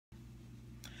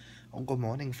Oh, good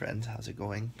morning, friends. How's it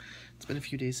going? It's been a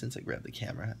few days since I grabbed the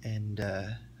camera, and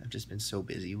I've just been so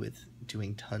busy with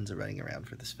doing tons of running around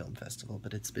for this film festival,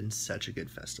 but it's been such a good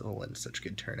festival and such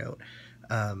good turnout.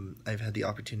 I've had the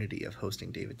opportunity of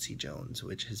hosting David C. Jones,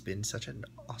 which has been such an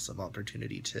awesome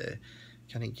opportunity to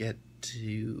kind of get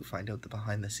to find out the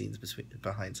behind the scenes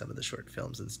behind some of the short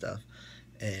films and stuff,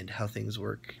 and how things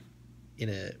work in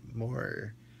a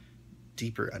more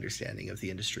deeper understanding of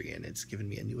the industry, and it's given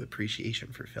me a new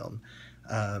appreciation for film.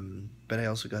 But I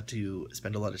also got to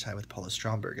spend a lot of time with Paula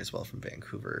Stromberg as well from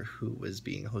Vancouver, who was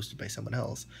being hosted by someone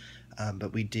else.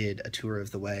 But we did a tour of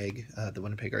the WAG, the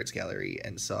Winnipeg Arts Gallery,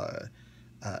 and saw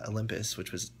Olympus,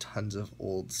 which was tons of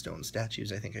old stone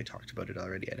statues. I think I talked about it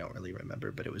already. I don't really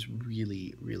remember, but it was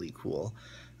really, really cool.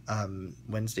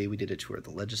 Wednesday, we did a tour of the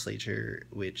legislature,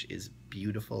 which is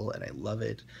beautiful and I love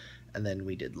it. And then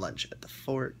we did lunch at the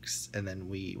Forks, and then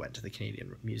we went to the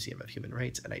Canadian Museum of Human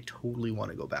Rights. And I totally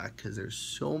want to go back because there's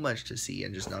so much to see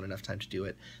and just not enough time to do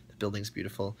it. The building's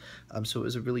beautiful. So it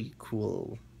was a really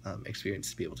cool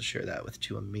experience to be able to share that with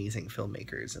two amazing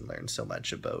filmmakers and learn so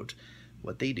much about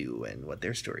what they do and what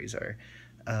their stories are.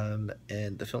 And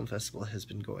the film festival has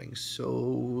been going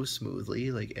so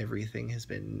smoothly. Like everything has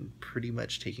been pretty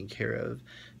much taken care of.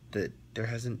 That there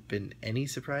hasn't been any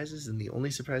surprises, and the only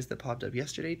surprise that popped up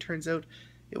yesterday turns out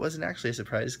it wasn't actually a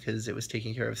surprise because it was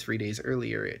taken care of 3 days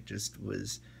earlier. It just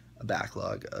was a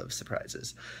backlog of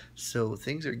surprises. So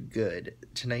things are good.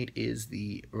 Tonight is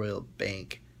the Royal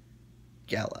Bank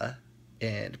Gala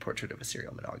and Portrait of a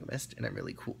Serial Monogamist, and I'm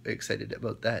really excited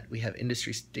about that. We have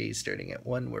industry days starting at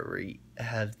 1 where we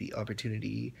have the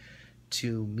opportunity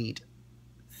to meet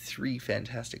three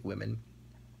fantastic women.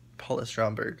 Paula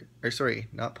Stromberg, or sorry,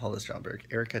 not Paula Stromberg,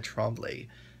 Erica Tremblay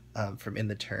from In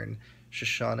the Turn,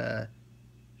 Shoshana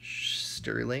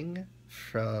Sterling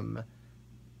from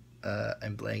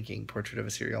I'm blanking, Portrait of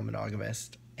a Serial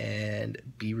Monogamist, and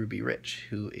B. Ruby Rich,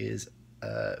 who is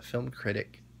a film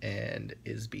critic and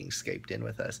is being Skyped in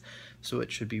with us. So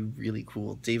it should be really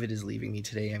cool. David is leaving me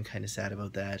today. I'm kind of sad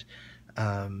about that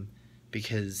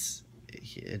because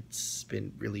it's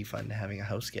been really fun having a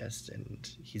house guest,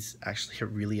 and he's actually a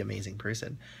really amazing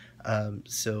person.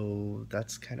 So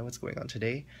that's kind of what's going on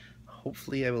today.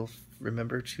 Hopefully I will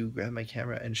remember to grab my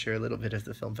camera and share a little bit of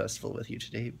the film festival with you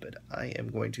today, but I am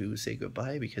going to say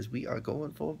goodbye because we are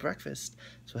going for breakfast.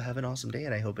 So have an awesome day,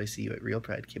 and I hope I see you at Real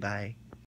Pride. Okay, bye.